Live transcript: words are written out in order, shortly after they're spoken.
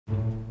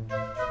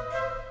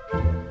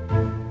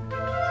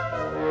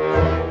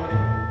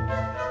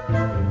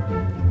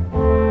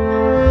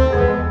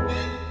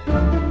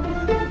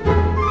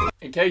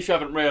case you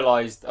haven't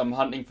realised, I'm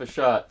hunting for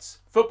shirts.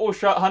 Football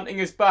shirt hunting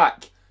is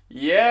back.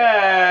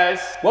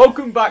 Yes!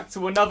 Welcome back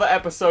to another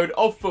episode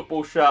of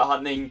Football Shirt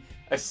Hunting,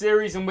 a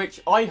series in which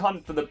I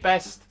hunt for the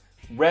best,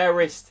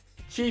 rarest,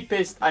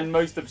 cheapest and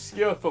most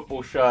obscure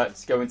football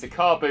shirts going to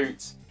car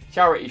boots,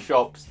 charity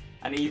shops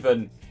and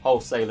even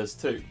wholesalers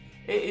too.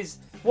 It is,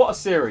 what a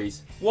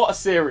series, what a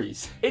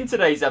series. In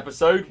today's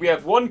episode we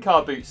have one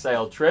car boot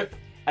sale trip,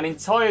 an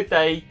entire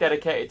day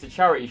dedicated to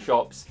charity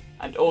shops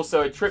and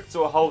also a trip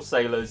to a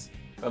wholesaler's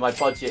where my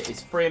budget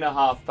is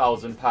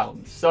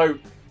 £3,500. So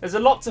there's a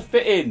lot to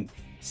fit in.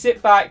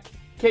 Sit back,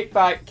 kick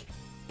back,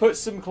 put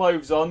some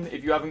clothes on.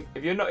 If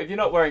you're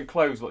not wearing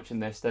clothes watching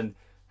this, then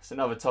that's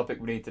another topic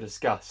we need to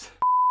discuss.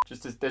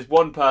 Just as there's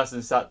one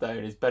person sat there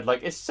in his bed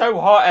like, it's so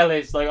hot,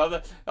 Ellis.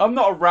 Like, I'm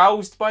not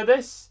aroused by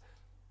this.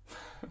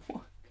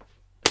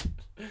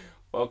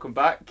 Welcome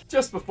back.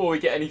 Just before we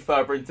get any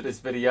further into this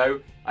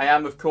video, I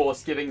am of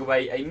course giving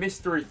away a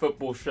mystery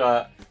football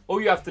shirt. All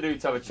you have to do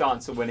to have a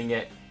chance of winning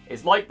it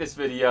is like this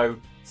video,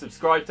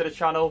 subscribe to the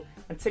channel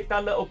and tick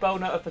that little bell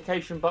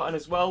notification button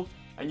as well,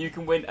 and you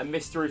can win a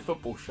mystery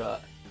football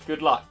shirt.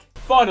 Good luck.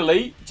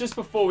 Finally, just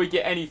before we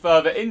get any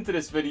further into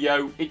this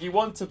video, if you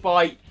want to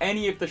buy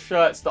any of the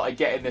shirts that I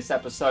get in this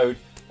episode,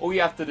 all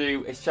you have to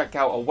do is check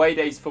out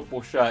AwayDays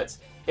football shirts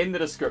in the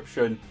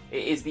description.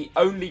 It is the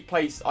only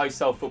place I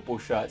sell football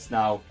shirts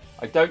now.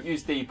 I don't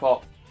use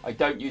Depop, I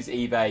don't use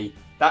eBay.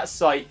 That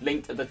site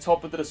linked at the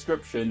top of the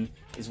description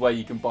is where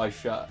you can buy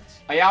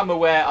shirts. I am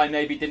aware I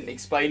maybe didn't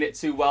explain it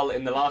too well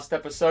in the last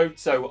episode,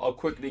 so I'll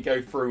quickly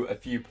go through a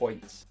few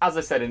points. As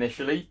I said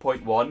initially,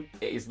 point one,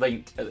 it is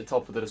linked at the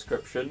top of the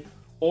description,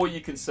 or you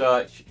can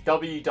search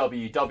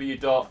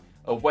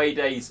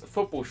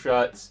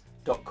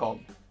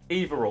www.awaydaysfootballshirts.com.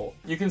 Either or.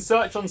 You can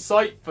search on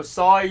site for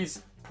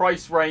size,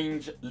 price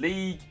range,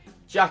 league,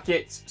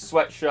 jackets,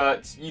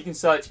 sweatshirts. You can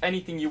search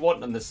anything you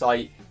want on the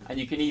site, and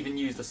you can even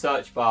use the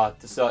search bar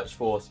to search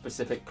for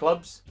specific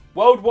clubs.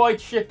 Worldwide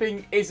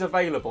shipping is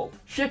available.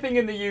 Shipping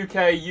in the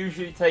UK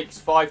usually takes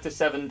 5 to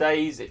 7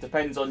 days. It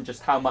depends on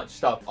just how much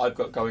stuff I've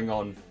got going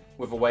on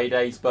with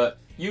AwayDays, but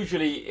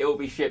usually it will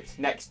be shipped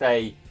next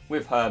day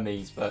with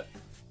Hermes, but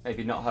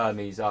maybe not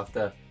Hermes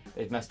after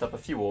they've messed up a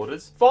few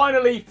orders.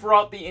 Finally,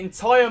 throughout the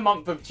entire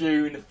month of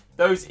June,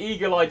 those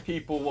eagle-eyed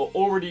people will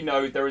already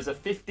know there is a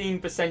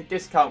 15%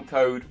 discount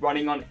code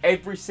running on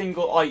every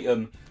single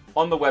item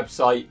on the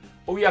website.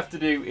 All you have to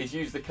do is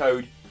use the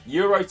code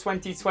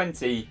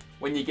EURO2020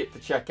 when you get to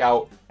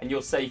checkout and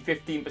you'll save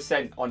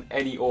 15% on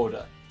any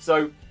order.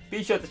 So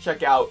be sure to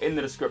check it out in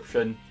the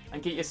description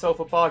and get yourself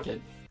a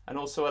bargain and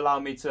also allow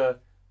me to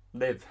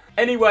live.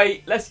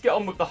 Anyway, let's get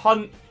on with the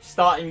hunt,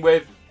 starting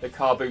with the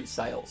car boot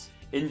sales.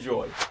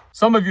 Enjoy.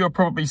 Some of you are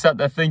probably sat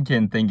there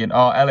thinking,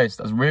 oh Ellis,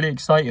 that's really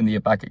exciting that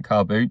you're back at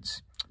car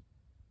boots.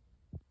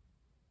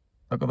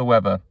 Look at the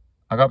weather.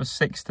 I got up at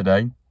 6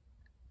 today.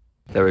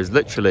 There is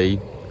literally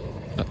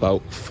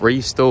about 3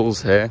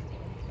 stalls here.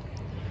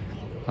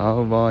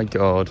 Oh my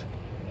god.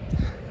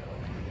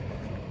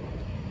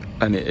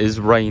 And it is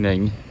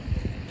raining.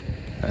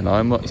 And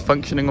I'm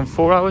functioning on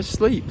 4 hours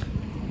sleep.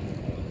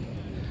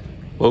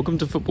 Welcome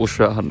to football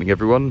shirt hunting,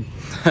 everyone.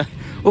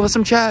 Oh,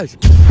 some chairs.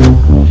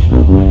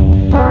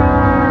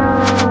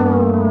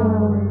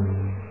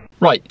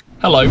 Right,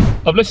 hello.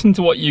 I've listened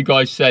to what you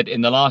guys said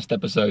in the last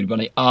episode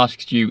when I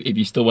asked you if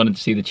you still wanted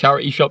to see the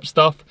charity shop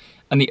stuff,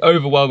 and the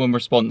overwhelming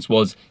response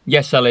was,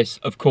 yes Ellis,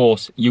 of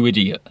course, you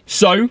idiot.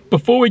 So,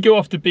 before we go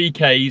off to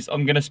BK's,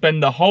 I'm going to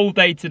spend the whole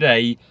day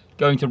today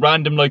going to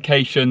random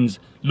locations,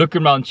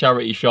 looking around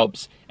charity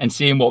shops and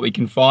seeing what we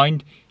can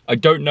find. I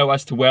don't know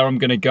as to where I'm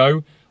going to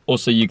go.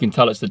 Also, you can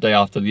tell it's the day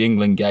after the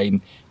England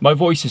game. My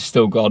voice is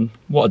still gone.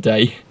 What a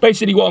day.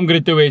 Basically, what I'm going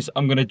to do is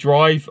I'm going to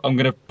drive. I'm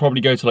going to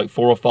probably go to like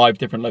 4 or 5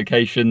 different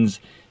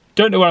locations.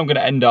 Don't know where I'm going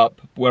to end up.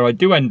 Where I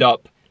do end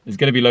up, there's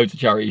going to be loads of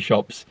charity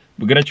shops.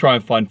 We're going to try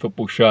and find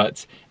football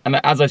shirts. And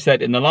as I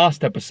said in the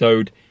last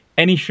episode,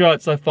 any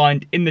shirts I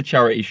find in the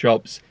charity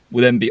shops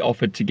will then be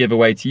offered to give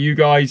away to you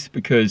guys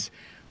because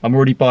I'm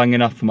already buying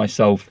enough for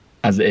myself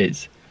as it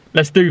is.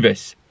 Let's do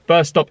this.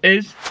 First stop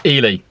is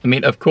Ely. I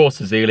mean, of course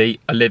there's Ely.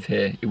 I live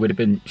here. It would have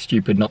been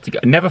stupid not to go.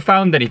 I never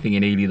found anything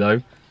in Ely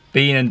though.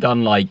 Been and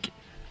done like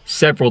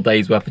several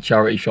days worth of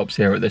charity shops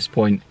here at this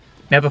point.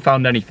 Never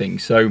found anything.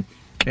 So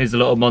here's a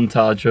little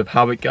montage of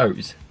how it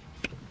goes.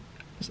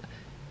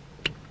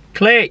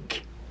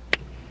 Click.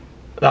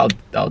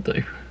 That'll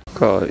do.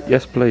 God,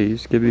 yes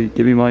please. Give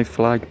me my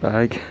flag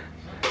bag.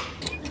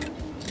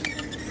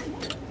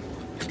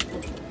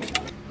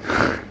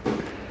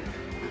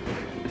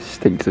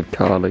 Stinks of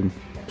carling.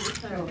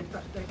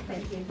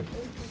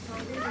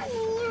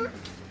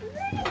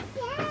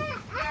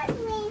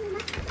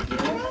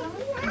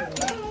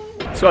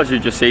 So as you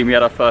just seen, we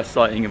had our first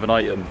sighting of an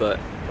item, but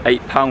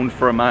 £8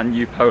 for a Man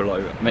U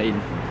polo. I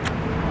mean,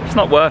 it's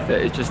not worth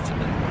it. It's just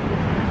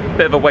a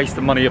bit of a waste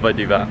of money if I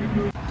do that.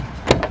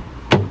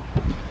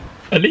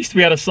 At least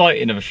we had a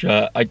sighting of a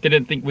shirt. I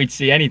didn't think we'd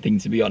see anything,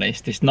 to be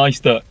honest. It's nice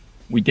that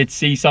we did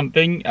see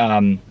something.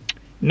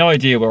 No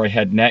idea where I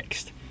head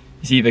next.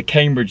 It's either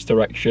Cambridge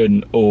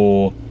direction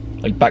or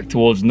like back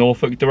towards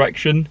Norfolk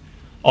direction.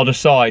 I'll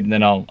decide and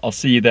then I'll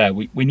see you there.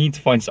 We need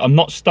to find, I'm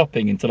not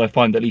stopping until I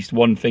find at least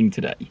one thing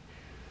today.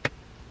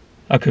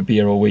 I could be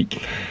here all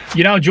week.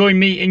 You now join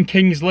me in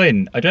King's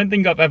Lynn. I don't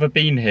think I've ever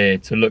been here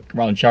to look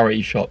around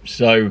charity shops,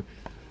 so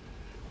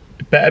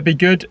it better be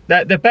good.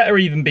 There better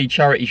even be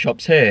charity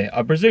shops here.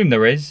 I presume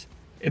there is.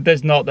 If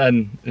there's not,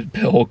 then it's a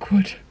bit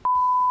awkward.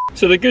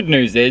 So the good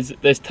news is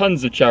there's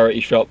tons of charity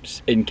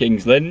shops in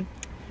King's Lynn.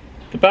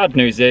 The bad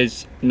news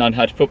is none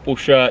had football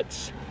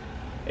shirts.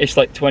 It's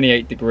like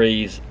 28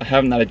 degrees. I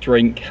haven't had a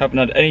drink, haven't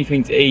had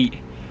anything to eat,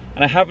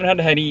 and I haven't had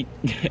any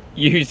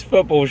used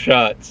football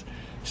shirts.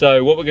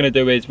 So what we're going to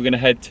do is we're going to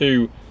head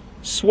to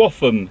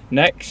Swaffham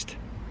next.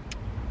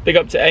 Big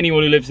up to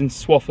anyone who lives in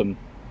Swaffham.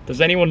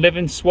 Does anyone live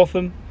in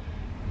Swaffham?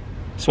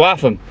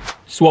 Swaffham.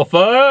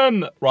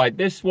 Swaffham! Right,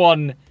 this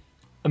one,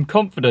 I'm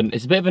confident.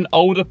 It's a bit of an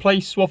older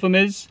place, Swaffham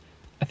is,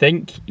 I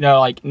think. You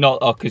know, like, not,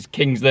 oh, because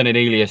King's Lynn and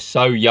Ely are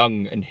so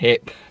young and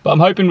hip. But I'm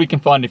hoping we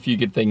can find a few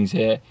good things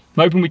here.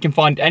 I'm hoping we can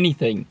find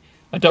anything.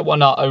 I don't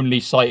want our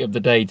only sight of the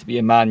day to be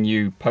a Man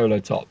U polo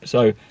top.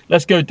 So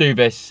let's go do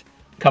this.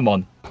 Come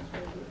on.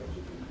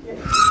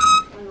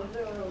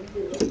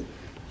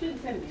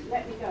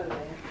 Let me go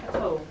there. That's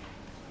all.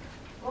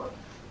 What?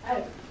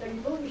 Oh, so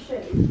you've already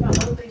said it's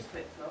got all these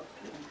flip-flops.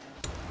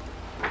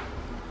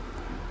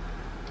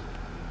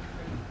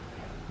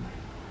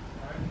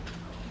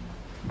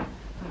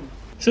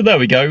 So there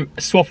we go,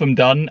 Swaffham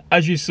done.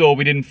 As you saw,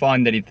 we didn't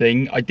find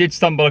anything. I did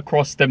stumble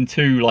across them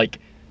two like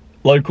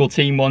local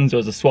team ones. There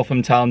was a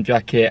Swaffham Town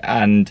jacket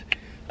and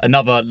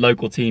another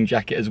local team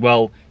jacket as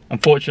well.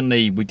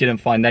 Unfortunately, we didn't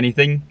find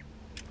anything.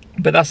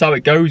 But that's how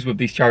it goes with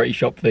these charity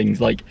shop things.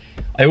 Like,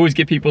 I always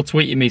get people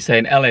tweeting me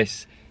saying,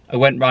 Ellis, I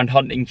went round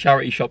hunting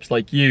charity shops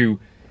like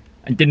you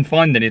and didn't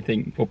find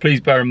anything. Well,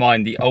 please bear in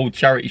mind, the old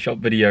charity shop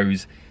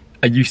videos,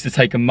 I used to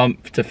take a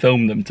month to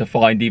film them to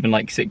find even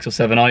like 6 or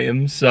 7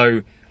 items.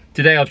 So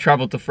today I've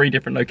travelled to 3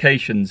 different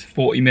locations,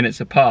 40 minutes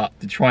apart,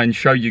 to try and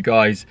show you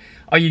guys,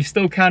 oh, you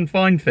still can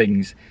find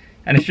things.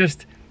 And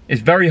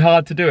it's very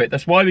hard to do it.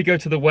 That's why we go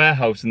to the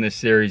warehouse in this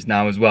series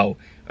now as well.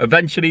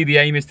 Eventually the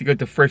aim is to go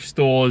to thrift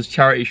stores,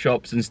 charity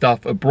shops and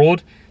stuff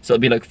abroad. So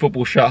it'll be like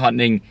football shirt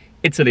hunting,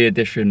 Italy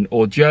edition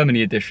or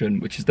Germany edition,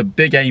 which is the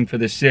big aim for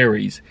this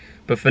series.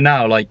 But for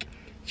now, like,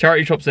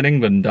 charity shops in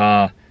England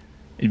are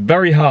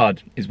very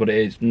hard is what it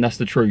is. And that's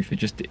the truth,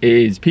 it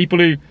is. People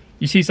who,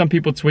 you see some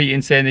people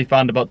tweeting saying they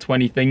found about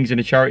 20 things in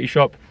a charity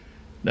shop.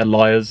 They're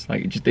liars,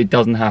 like it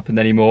doesn't happen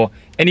anymore.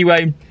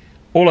 Anyway,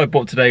 all I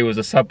bought today was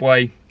a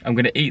Subway. I'm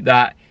gonna eat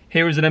that.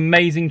 Here is an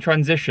amazing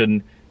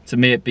transition to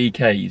me at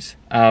BK's.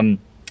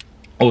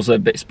 Also a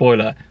bit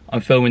spoiler, I'm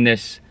filming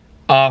this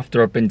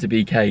after I've been to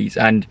BK's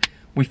and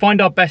we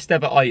find our best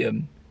ever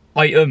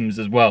items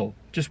as well.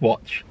 Just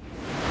watch.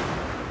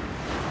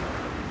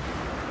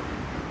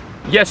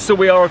 Yes, so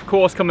we are of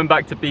course coming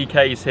back to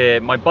BK's here.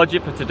 My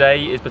budget for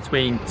today is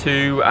between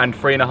 2 and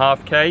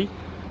 3.5k.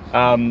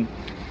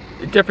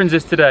 The difference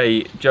is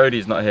today,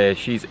 Jodie's not here,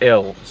 she's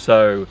ill,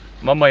 so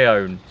I'm on my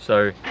own,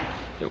 so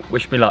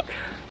wish me luck.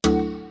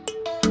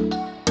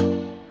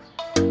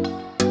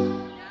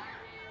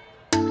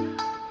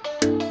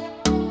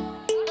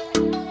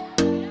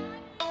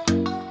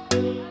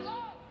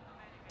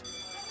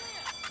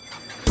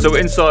 So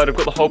inside, I've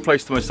got the whole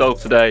place to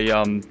myself today.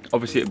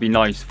 Obviously it'd be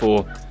nice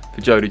for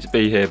Jodie to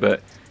be here,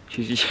 but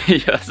she's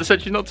as I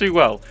said, she's not too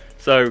well.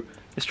 So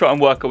let's try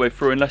and work our way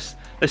through and let's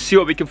see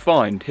what we can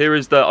find. Here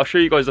is I'll show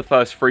you guys the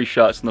first 3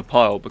 shirts in the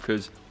pile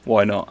because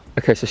why not?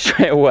 Okay, so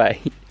straight away,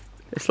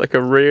 it's like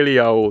a really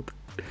old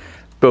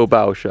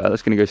Bilbao shirt.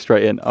 That's gonna go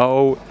straight in.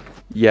 Oh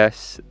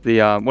yes, the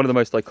one of the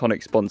most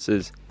iconic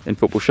sponsors in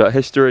football shirt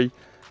history.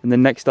 And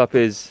then next up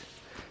is,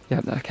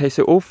 yeah, okay,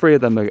 so all 3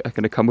 of them are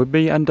gonna come with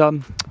me and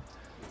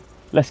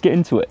let's get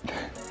into it.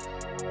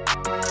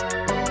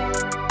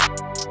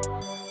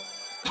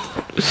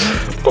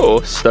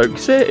 Oh, Stoke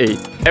City.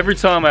 Every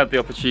time I have the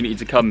opportunity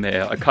to come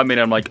here, I come in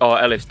and I'm like, oh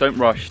Ellis, don't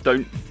rush,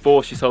 don't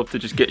force yourself to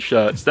just get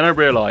shirts. Then I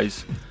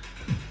realise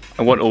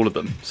I want all of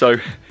them. So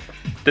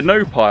the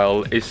no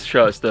pile is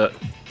shirts that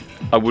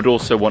I would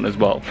also want as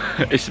well.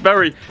 It's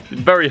very,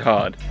 very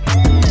hard.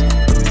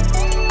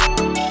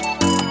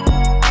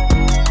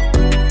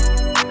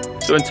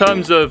 So in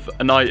terms of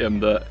an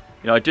item that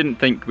I didn't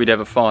think we'd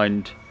ever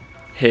find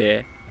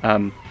here,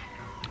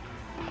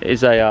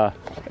 it's a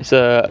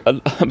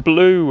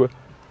blue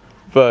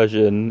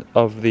version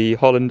of the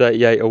Holland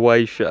 88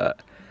 away shirt.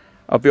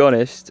 I'll be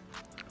honest,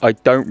 I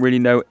don't really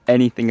know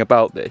anything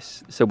about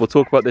this, so we'll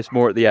talk about this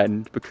more at the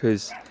end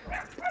because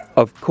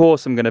of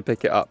course I'm going to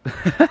pick it up.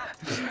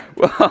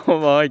 Oh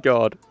my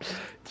god,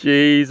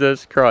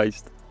 Jesus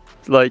Christ,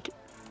 like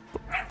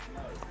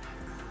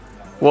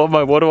how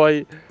do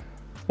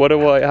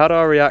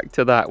I react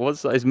to that?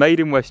 It's made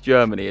in West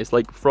Germany. It's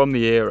like from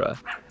the era.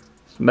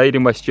 It's made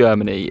in West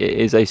Germany. It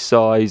is a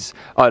size.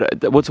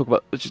 We'll talk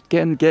about. Just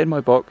get in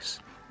my box.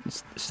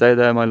 Stay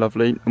there, my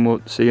lovely, and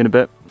we'll see you in a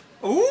bit.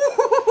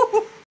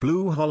 Ooh.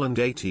 Blue Holland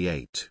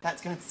 88.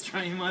 That's going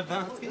straight in my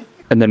basket.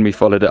 And then we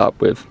followed it up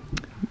with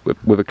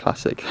a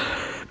classic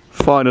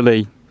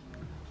Finally,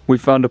 we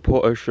found a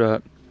Porto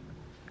shirt.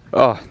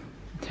 Oh,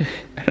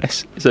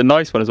 it's a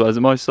nice one as well. Is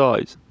it my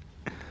size?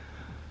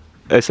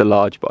 It's a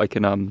large, but I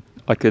can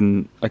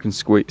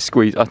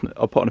squeeze.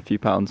 I'll put on a few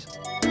pounds.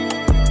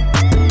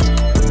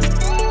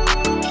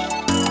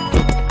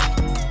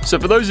 So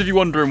for those of you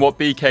wondering what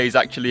BKs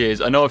actually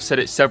is, I know I've said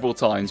it several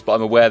times, but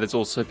I'm aware there's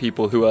also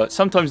people who are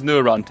sometimes new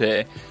around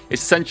here.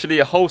 It's essentially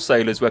a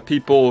wholesalers where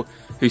people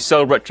who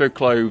sell retro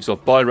clothes or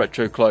buy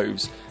retro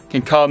clothes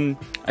can come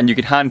and you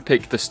can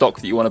handpick the stock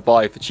that you want to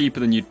buy for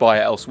cheaper than you'd buy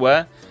it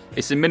elsewhere.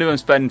 It's a minimum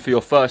spend for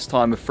your first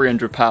time of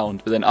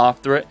 £300, but then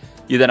after it,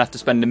 you then have to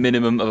spend a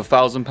minimum of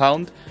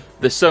 £1,000.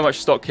 There's so much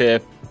stock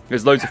here.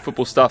 There's loads of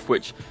football stuff,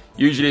 which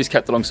usually is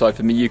kept alongside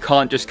for me. You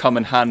can't just come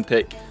and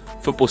handpick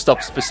football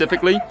stuff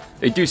specifically.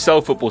 They do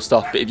sell football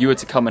stuff, but if you were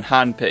to come and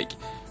handpick,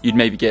 you'd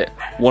maybe get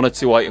 1 or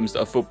 2 items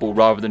that are football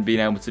rather than being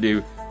able to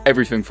do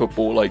everything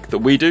football like that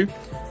we do.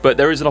 But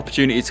there is an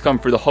opportunity to come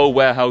through the whole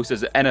warehouse.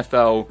 There's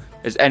NFL,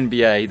 there's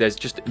NBA, there's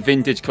just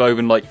vintage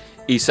clothing like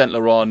Yves Saint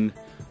Laurent,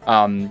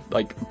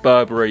 like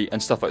Burberry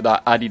and stuff like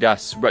that,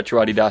 Adidas,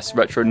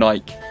 retro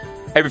Nike.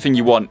 Everything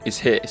you want is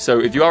here. So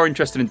if you are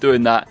interested in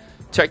doing that,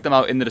 check them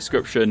out in the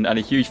description, and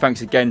a huge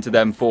thanks again to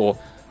them for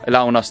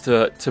allowing us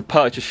to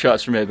purchase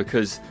shirts from here,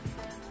 because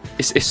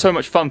it's so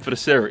much fun for the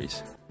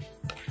series.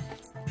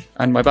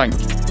 And my bank.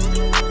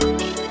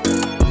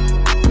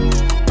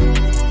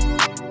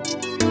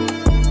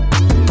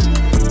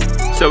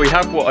 So we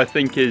have what I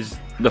think is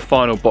the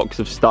final box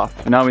of stuff,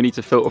 and now we need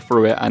to filter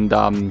through it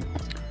and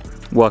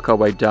work our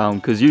way down,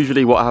 because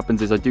usually what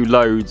happens is I do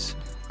loads,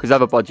 because I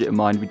have a budget in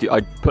mind.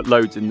 I put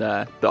loads in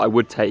there that I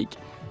would take,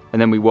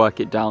 and then we work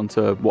it down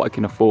to what I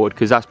can afford,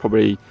 because that's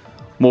probably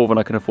more than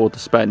I can afford to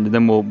spend, and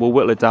then we'll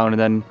whittle it down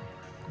and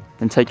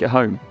then take it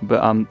home.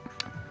 But I'm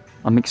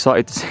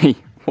excited to see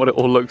what it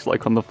all looks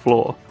like on the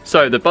floor.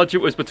 So the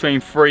budget was between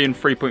 3 and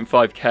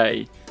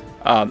 3.5k.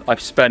 I've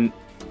spent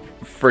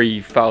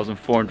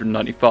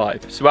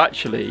 3,495. So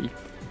actually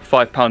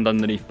 £5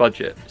 underneath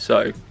budget.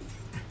 So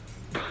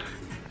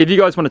if you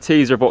guys want a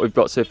teaser of what we've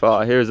got so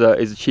far, here's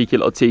a cheeky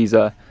little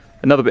teaser,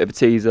 another bit of a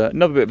teaser,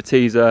 another bit of a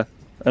teaser,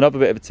 another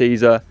bit of a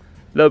teaser,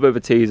 a little bit of a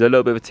teaser, a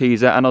little bit of a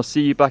teaser, and I'll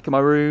see you back in my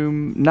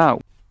room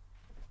now.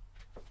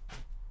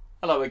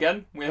 Hello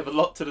again, we have a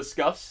lot to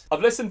discuss.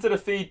 I've listened to the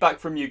feedback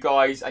from you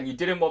guys, and you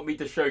didn't want me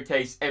to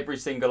showcase every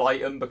single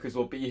item because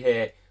we'll be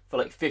here for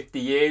like 50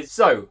 years.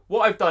 So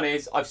what I've done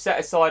is I've set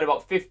aside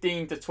about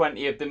 15 to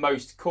 20 of the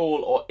most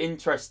cool or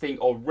interesting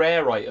or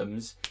rare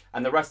items,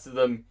 and the rest of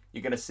them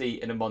you're going to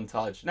see in a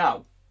montage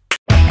now.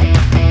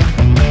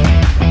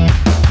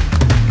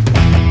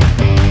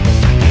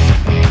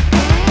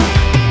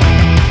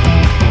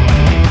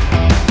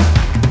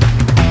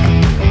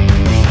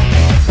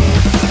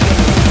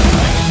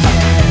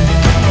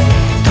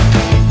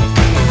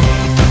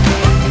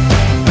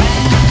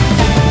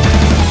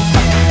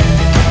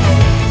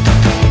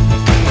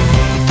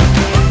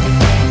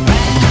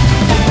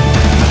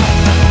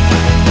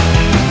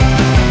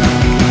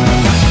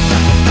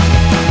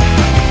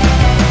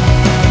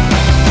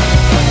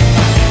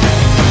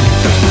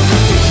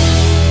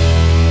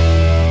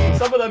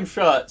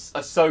 Shirts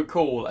are so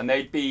cool, and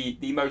they'd be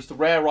the most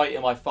rare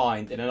item I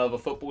find in another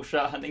football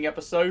shirt hunting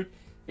episode.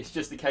 It's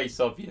just a case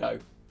of, you know,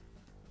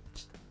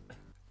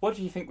 what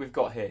do you think we've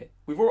got here?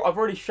 I've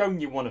already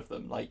shown you one of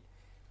them. Like,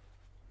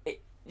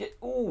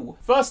 ooh.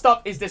 First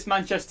up is this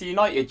Manchester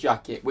United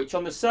jacket, which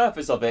on the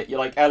surface of it, you're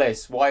like,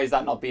 Ellis, why is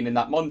that not been in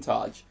that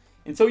montage?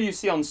 Until you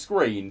see on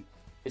screen,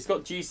 it's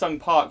got Ji-Sung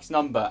Park's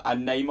number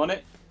and name on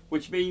it,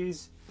 which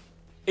means,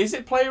 is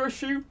it player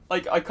issue?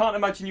 Like, I can't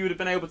imagine you would have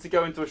been able to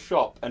go into a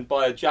shop and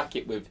buy a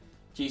jacket with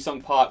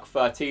Ji-Sung Park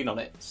 13 on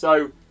it.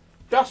 So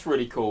that's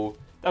really cool.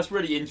 That's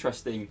really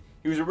interesting.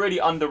 He was a really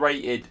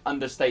underrated,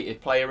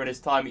 understated player in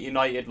his time at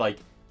United. Like,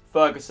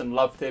 Ferguson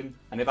loved him.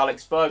 And if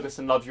Alex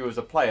Ferguson loves you as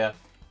a player,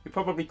 you're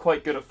probably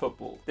quite good at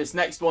football. This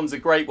next one's a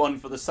great one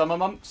for the summer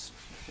months.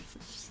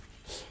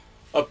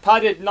 A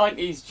padded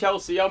 90s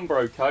Chelsea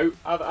Umbro coat.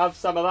 Have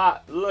some of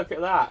that. Look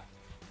at that.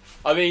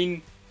 I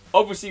mean,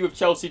 obviously with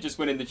Chelsea just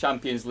winning the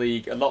Champions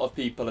League, a lot of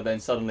people are then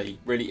suddenly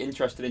really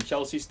interested in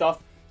Chelsea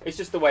stuff. It's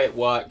just the way it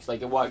works.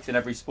 Like, it works in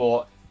every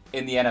sport.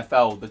 In the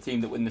NFL, the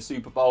team that win the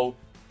Super Bowl,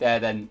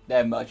 their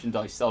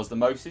merchandise sells the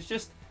most.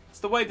 It's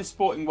the way the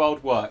sporting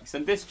world works.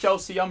 And this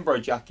Chelsea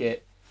Umbro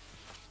jacket,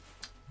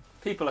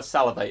 people are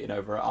salivating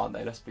over it, aren't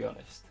they? Let's be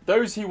honest.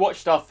 Those who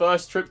watched our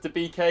first trip to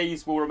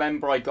BK's will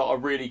remember I got a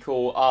really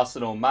cool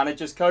Arsenal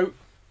manager's coat.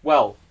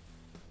 Well,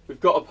 we've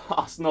got an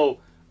Arsenal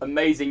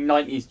amazing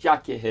 90s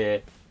jacket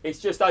here. It's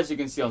just, as you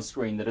can see on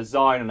screen, the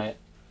design on it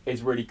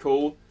is really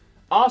cool.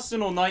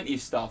 Arsenal 90s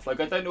stuff, like,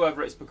 I don't know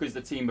whether it's because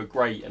the team are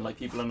great and like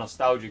people are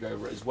nostalgic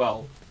over it as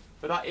well,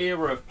 but that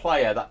era of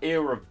player, that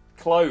era of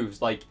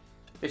clothes, like,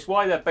 it's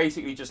why they're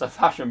basically just a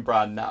fashion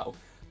brand now.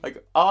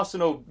 Like,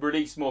 Arsenal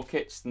release more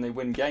kits than they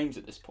win games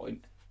at this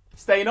point.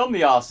 Staying on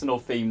the Arsenal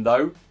theme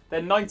though,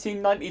 their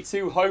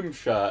 1992 home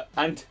shirt,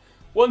 and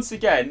once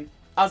again,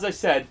 as I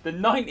said, the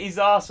 90s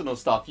Arsenal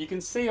stuff, you can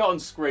see it on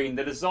screen,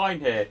 the design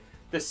here.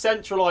 the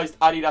centralized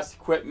Adidas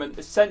equipment,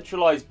 the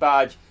centralized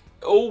badge,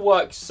 it all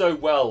works so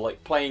well,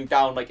 like playing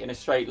down like in a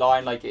straight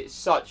line. Like, it's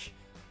such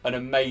an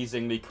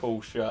amazingly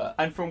cool shirt.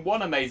 And from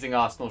one amazing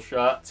Arsenal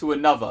shirt to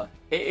another,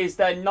 it is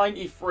their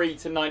 93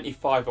 to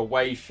 95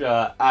 away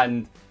shirt,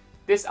 and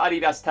this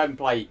Adidas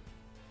template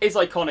is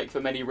iconic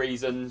for many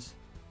reasons.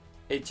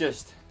 It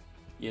just,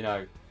 you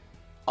know,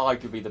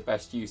 arguably the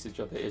best usage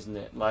of it, isn't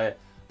it? Like,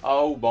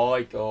 oh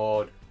my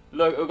god.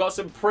 Look, we've got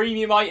some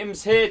premium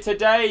items here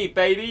today,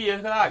 baby. Look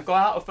at that.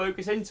 Got out of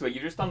focus into it. You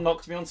just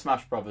unlocked me on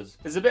Smash Brothers.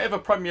 There's a bit of a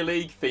Premier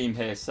League theme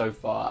here so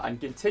far. And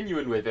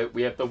continuing with it,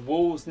 we have the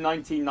Wolves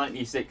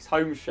 1996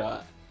 home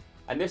shirt.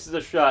 And this is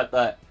a shirt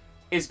that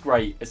is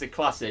great. It's a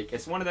classic.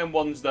 It's one of them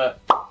ones that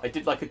I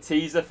did like a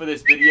teaser for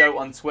this video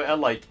on Twitter,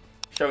 like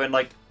showing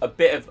like a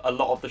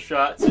lot of the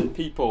shirts, and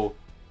people,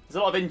 there's a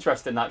lot of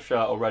interest in that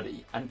shirt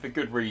already. And for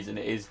good reason.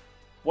 It is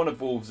one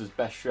of Wolves'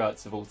 best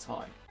shirts of all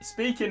time.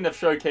 Speaking of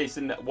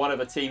showcasing one of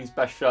a team's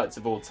best shirts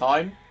of all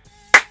time,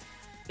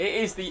 it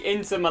is the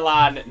Inter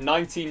Milan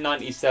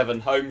 1997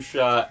 home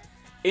shirt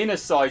in a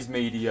size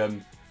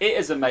medium. It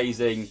is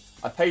amazing.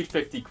 I paid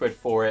 50 quid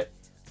for it.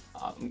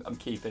 I'm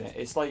keeping it.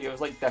 It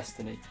was like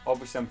destiny.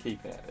 Obviously, I'm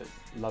keeping it. It's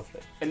lovely.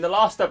 In the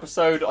last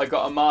episode, I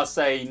got a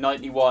Marseille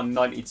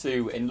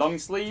 91-92 in long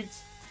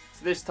sleeves.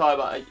 So this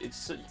time, I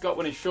got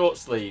one in short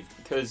sleeve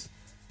because,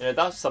 you know,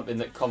 that's something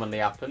that commonly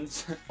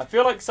happens. I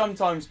feel like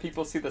sometimes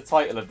people see the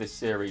title of this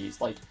series,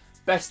 like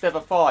Best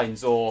Ever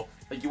Finds, or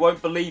like, you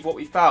won't believe what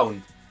we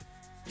found.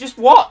 Just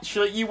watch,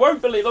 like, you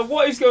won't believe, like,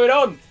 what is going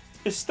on?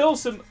 There's still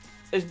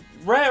there's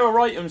rarer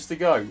items to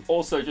go.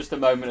 Also, just a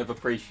moment of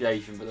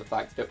appreciation for the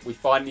fact that we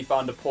finally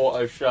found a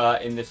Porto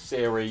shirt in this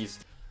series.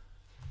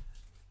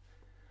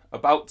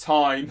 About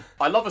time.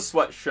 I love a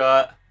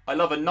sweatshirt. I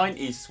love a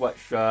 90s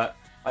sweatshirt.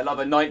 I love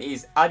a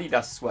 90s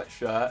Adidas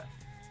sweatshirt.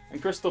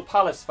 And Crystal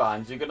Palace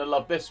fans, you're going to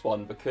love this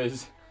one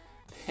because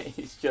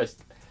it's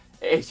just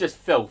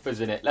filth,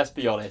 isn't it? Let's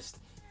be honest.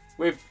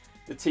 With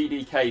the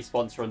TDK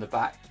sponsor on the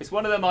back. It's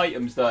one of them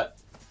items that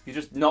you're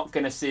just not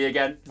going to see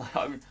again.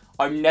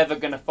 I'm never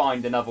going to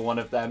find another one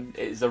of them.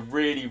 It is a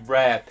really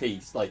rare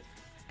piece. Like,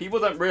 people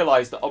don't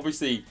realise that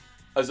obviously,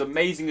 as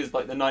amazing as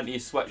like the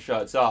 90s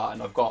sweatshirts are,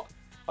 and I've got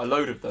a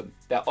load of them,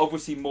 they're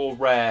obviously more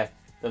rare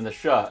than the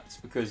shirts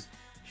because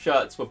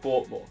shirts were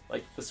bought more.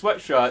 Like, the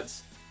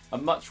sweatshirts are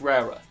much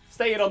rarer.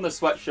 Staying on the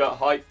sweatshirt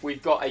hype,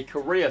 we've got a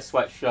Korea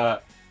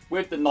sweatshirt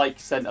with the Nike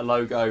Center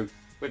logo,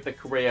 with the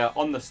Korea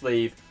on the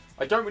sleeve.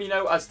 I don't really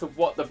know as to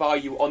what the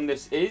value on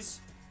this is.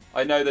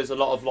 I know there's a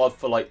lot of love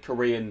for like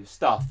Korean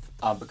stuff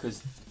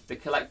because the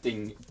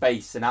collecting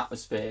base and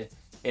atmosphere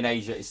in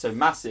Asia is so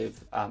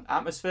massive.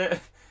 Atmosphere?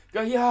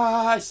 Go,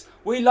 yes,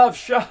 we love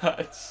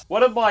shirts.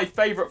 One of my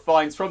favourite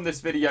finds from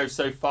this video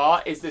so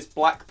far is this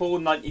Blackpool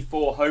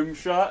 94 home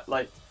shirt.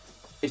 Like,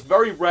 it's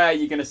very rare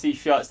you're going to see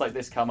shirts like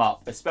this come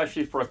up,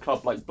 especially for a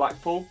club like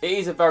Blackpool. It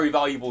is a very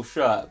valuable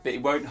shirt, but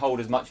it won't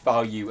hold as much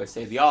value as,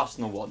 say, the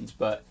Arsenal ones,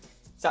 but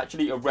it's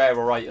actually a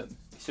rarer item.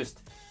 It's just,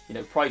 you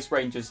know, price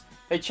ranges,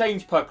 they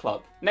change per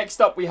club. Next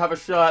up, we have a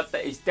shirt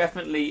that is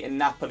definitely in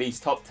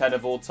Napoli's top 10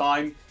 of all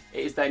time.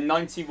 It is their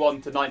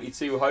 91 to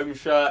 92 home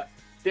shirt.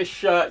 This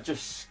shirt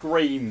just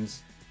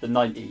screams the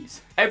 90s.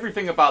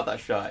 Everything about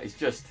that shirt is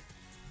just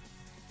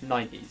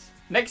 90s.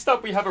 Next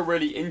up, we have a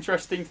really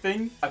interesting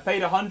thing. I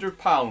paid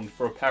 £100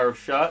 for a pair of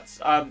shirts.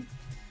 And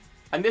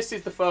this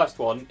is the first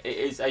one. It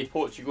is a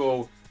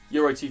Portugal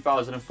Euro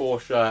 2004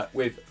 shirt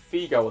with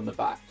Figo on the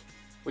back,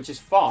 which is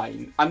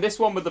fine. And this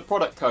one with the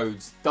product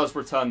codes does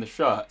return the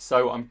shirt,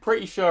 so I'm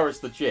pretty sure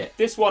it's legit.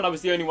 This one, I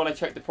was the only one I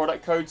checked the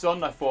product codes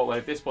on. I thought, well,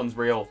 if this one's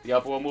real, the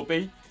other one will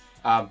be.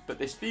 But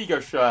this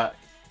Figo shirt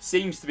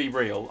seems to be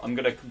real. I'm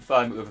going to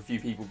confirm it with a few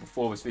people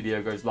before this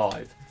video goes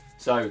live.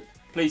 So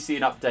please see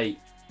an update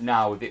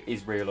now if it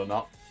is real or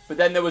not. But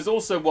then there was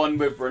also one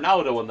with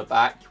Ronaldo on the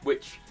back,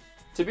 which,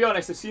 to be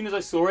honest, as soon as I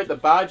saw it, the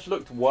badge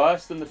looked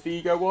worse than the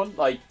Figo one.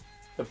 Like,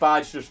 the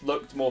badge just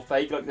looked more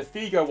fake. Like, the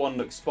Figo one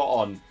looks spot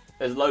on.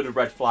 There's a load of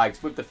red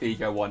flags with the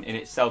Figo one in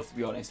itself, to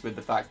be honest, with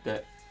the fact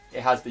that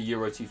it has the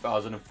Euro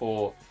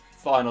 2004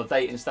 final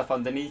date and stuff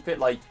underneath it.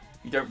 Like,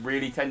 you don't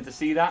really tend to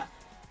see that.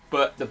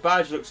 But the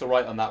badge looks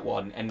alright on that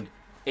one. And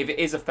if it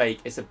is a fake,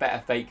 it's a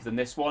better fake than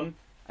this one.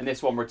 And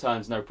this one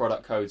returns no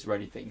product codes or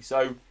anything.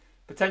 So,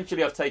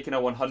 potentially I've taken a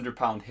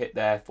 £100 hit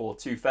there for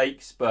two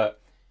fakes.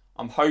 But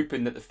I'm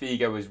hoping that the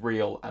Figo is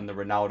real and the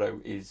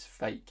Ronaldo is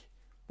fake.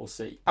 We'll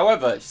see.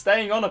 However,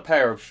 staying on a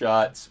pair of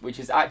shirts, which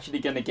is actually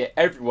going to get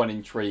everyone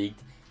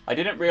intrigued, I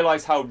didn't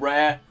realise how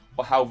rare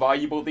or how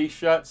valuable these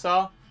shirts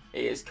are.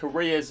 It is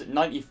Korea's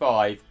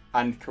 95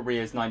 and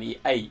Korea's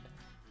 98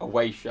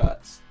 away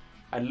shirts.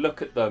 And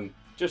look at them.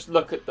 Just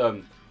look at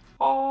them.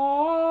 Oh,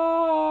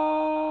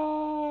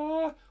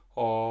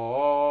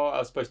 oh. That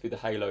was supposed to be the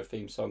Halo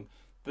theme song.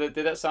 Did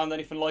that sound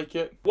anything like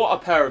it? What a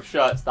pair of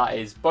shirts that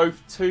is.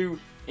 Both two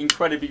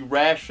incredibly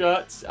rare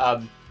shirts.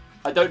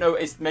 I don't know,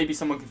 maybe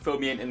someone can fill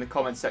me in the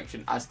comment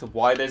section as to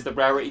why there's the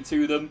rarity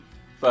to them.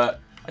 But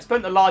I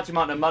spent a large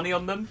amount of money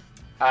on them,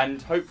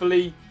 and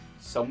hopefully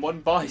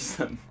someone buys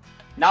them.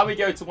 Now we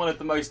go to one of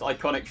the most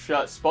iconic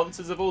shirt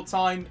sponsors of all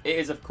time. It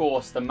is, of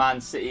course, the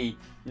Man City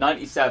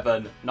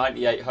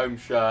 97-98 home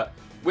shirt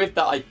with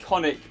that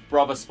iconic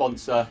brother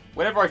sponsor.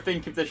 Whenever I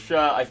think of this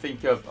shirt, I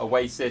think of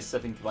Oasis. I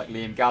think of like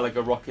Liam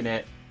Gallagher rocking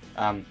it.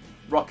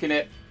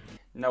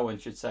 No one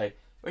should say.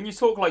 When you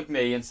talk like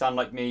me and sound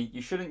like me,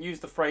 you shouldn't use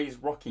the phrase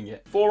rocking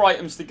it. 4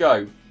 items to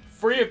go.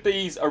 3 of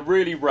these are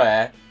really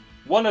rare.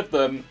 One of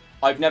them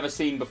I've never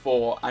seen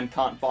before and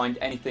can't find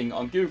anything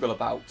on Google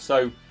about.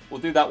 So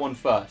we'll do that one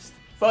first.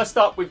 First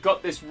up, we've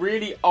got this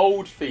really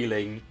old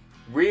feeling,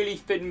 really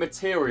thin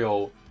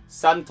material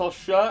Santos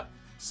shirt.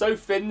 So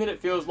thin that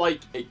it feels like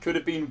it could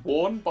have been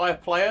worn by a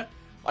player.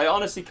 I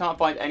honestly can't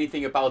find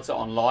anything about it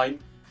online.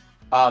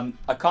 I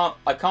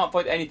can't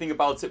find anything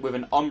about it with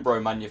an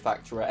Umbro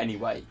manufacturer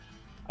anyway.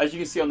 As you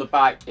can see on the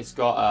back, it's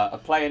got a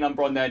player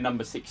number on there,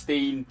 number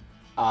 16.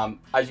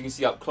 As you can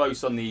see up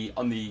close on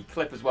the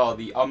clip as well,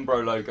 the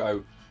Umbro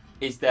logo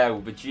is there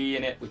with a G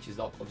in it, which is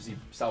obviously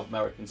South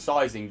American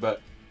sizing.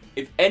 But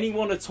if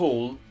anyone at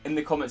all in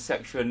the comment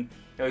section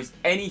knows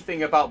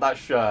anything about that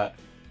shirt,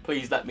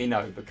 please let me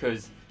know,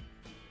 because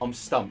I'm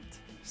stumped.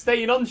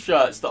 Staying on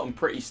shirts that I'm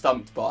pretty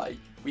stumped by,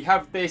 we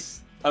have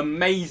this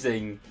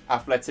amazing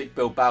Athletic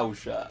Bilbao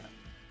shirt.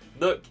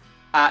 Look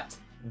at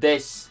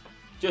this.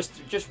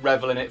 Just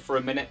revel in it for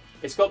a minute.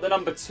 It's got the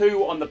number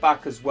 2 on the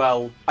back as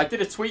well. I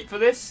did a tweet for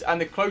this, and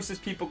the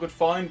closest people could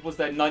find was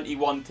their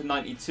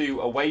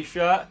 91-92 away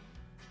shirt.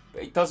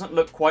 But it doesn't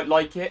look quite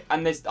like it,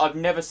 and I've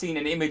never seen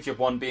an image of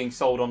one being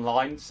sold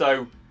online,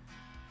 so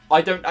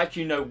I don't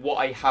actually know what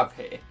I have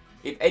here.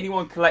 If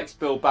anyone collects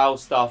Bilbao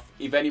stuff,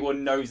 if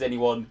anyone knows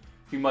anyone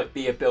who might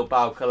be a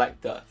Bilbao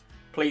collector,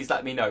 please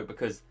let me know,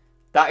 because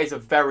that is a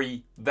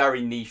very,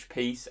 very niche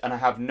piece, and I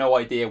have no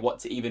idea what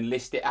to even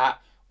list it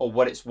at, or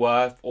what it's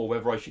worth, or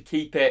whether I should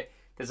keep it.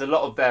 There's a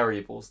lot of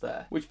variables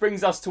there. Which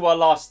brings us to our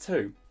last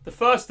 2. The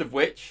first of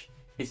which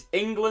is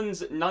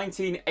England's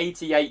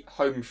 1988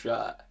 home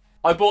shirt.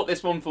 I bought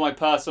this one for my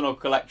personal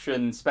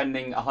collection,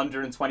 spending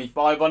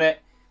 125 on it.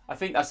 I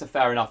think that's a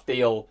fair enough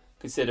deal,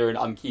 considering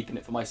I'm keeping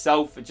it for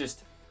myself.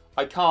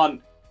 I can't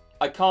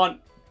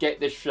get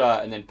this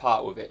shirt and then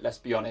part with it, let's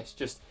be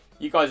honest.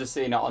 You guys are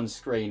seeing it on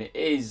screen. It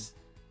is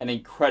an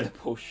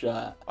incredible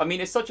shirt. I mean,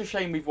 it's such a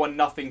shame we've won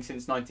nothing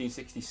since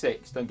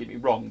 1966, don't get me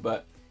wrong,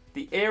 but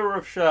the era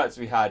of shirts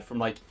we had from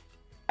like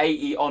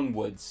 80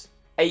 onwards,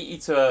 80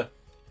 to,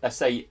 let's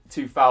say,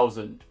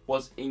 2000,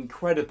 was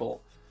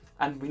incredible.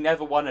 And we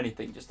never won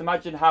anything. Just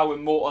imagine how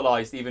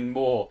immortalised even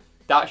more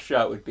that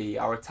shirt would be,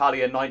 our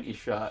Italia 90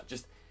 shirt.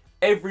 Just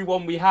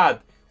everyone we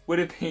had would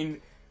have been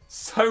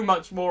so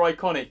much more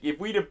iconic if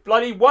we'd have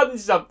bloody won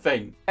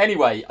something.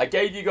 Anyway, I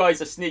gave you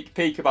guys a sneak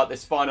peek about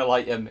this final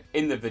item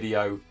in the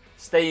video.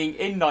 Staying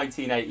in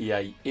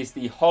 1988 is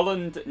the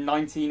Holland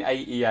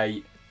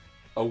 1988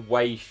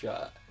 away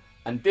shirt.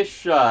 And this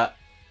shirt,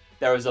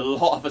 there is a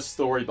lot of a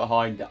story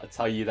behind it, I'll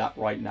tell you that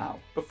right now.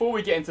 Before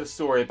we get into the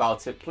story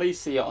about it, please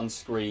see it on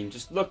screen.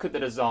 Just look at the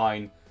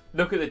design,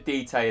 look at the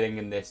detailing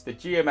in this. The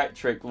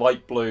geometric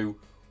light blue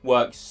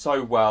works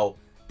so well.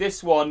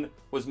 This one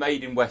was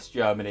made in West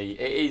Germany.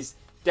 It is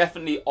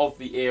definitely of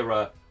the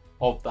era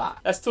of that.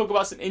 Let's talk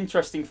about some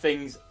interesting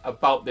things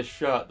about this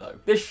shirt though.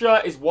 This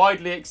shirt is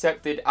widely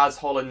accepted as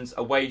Holland's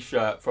away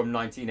shirt from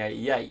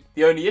 1988.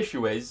 The only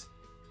issue is,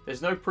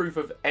 there's no proof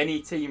of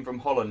any team from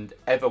Holland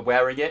ever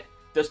wearing it.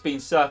 That's been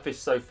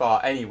surfaced so far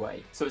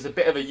anyway. So it's a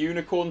bit of a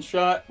unicorn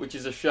shirt, which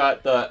is a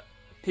shirt that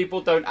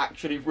people don't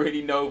actually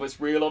really know if it's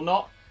real or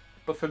not.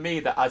 But for me,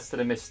 that adds to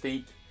the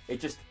mystique.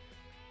 It just,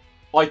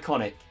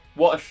 iconic.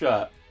 What a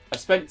shirt. I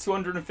spent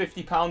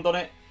 £250 on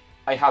it.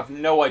 I have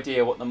no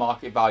idea what the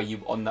market value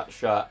on that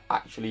shirt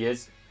actually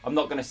is. I'm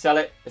not going to sell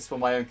it. It's for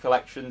my own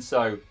collection,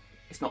 so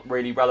it's not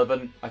really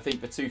relevant. I think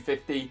for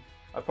 £250,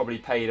 I probably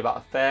paid about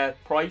a fair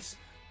price.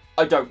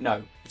 I don't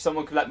know. If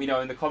someone could let me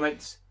know in the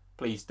comments,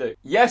 please do.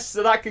 Yes,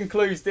 so that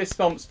concludes this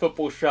month's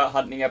football shirt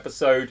hunting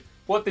episode.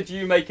 What did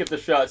you make of the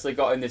shirts I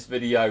got in this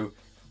video?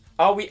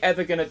 Are we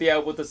ever going to be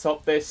able to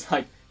top this?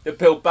 Like the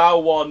Bilbao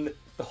one,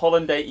 the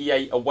Holland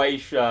 88 away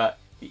shirt,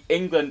 the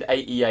England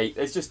 88.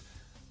 There's just,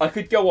 I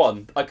could go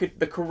on.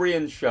 The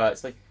Korean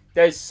shirts. Like,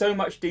 there's so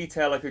much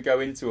detail I could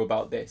go into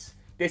about this.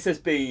 This has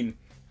been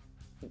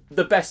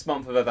the best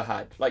month I've ever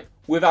had, like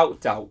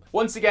without doubt.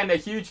 Once again, a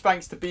huge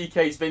thanks to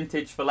BK's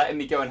Vintage for letting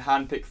me go and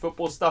handpick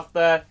football stuff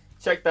there.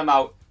 Check them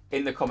out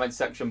in the comment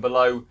section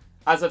below.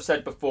 As I've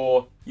said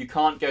before, you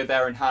can't go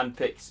there and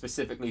handpick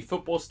specifically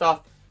football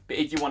stuff, but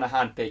if you want to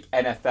handpick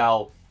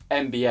NFL,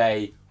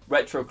 NBA,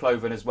 retro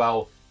clothing as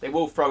well, they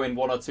will throw in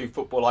 1 or 2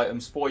 football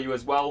items for you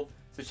as well.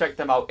 So check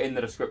them out in the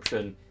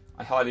description.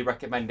 I highly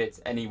recommend it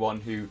to anyone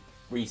who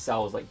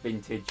resells like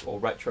vintage or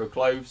retro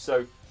clothes,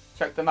 so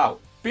check them out.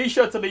 Be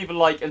sure to leave a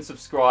like and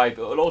subscribe.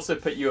 It will also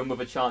put you in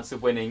with a chance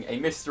of winning a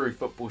mystery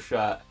football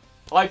shirt.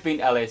 I've been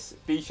Ellis.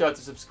 Be sure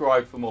to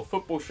subscribe for more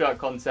football shirt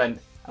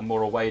content and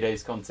more Away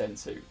Days content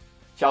too.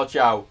 Ciao,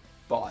 ciao.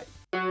 Bye.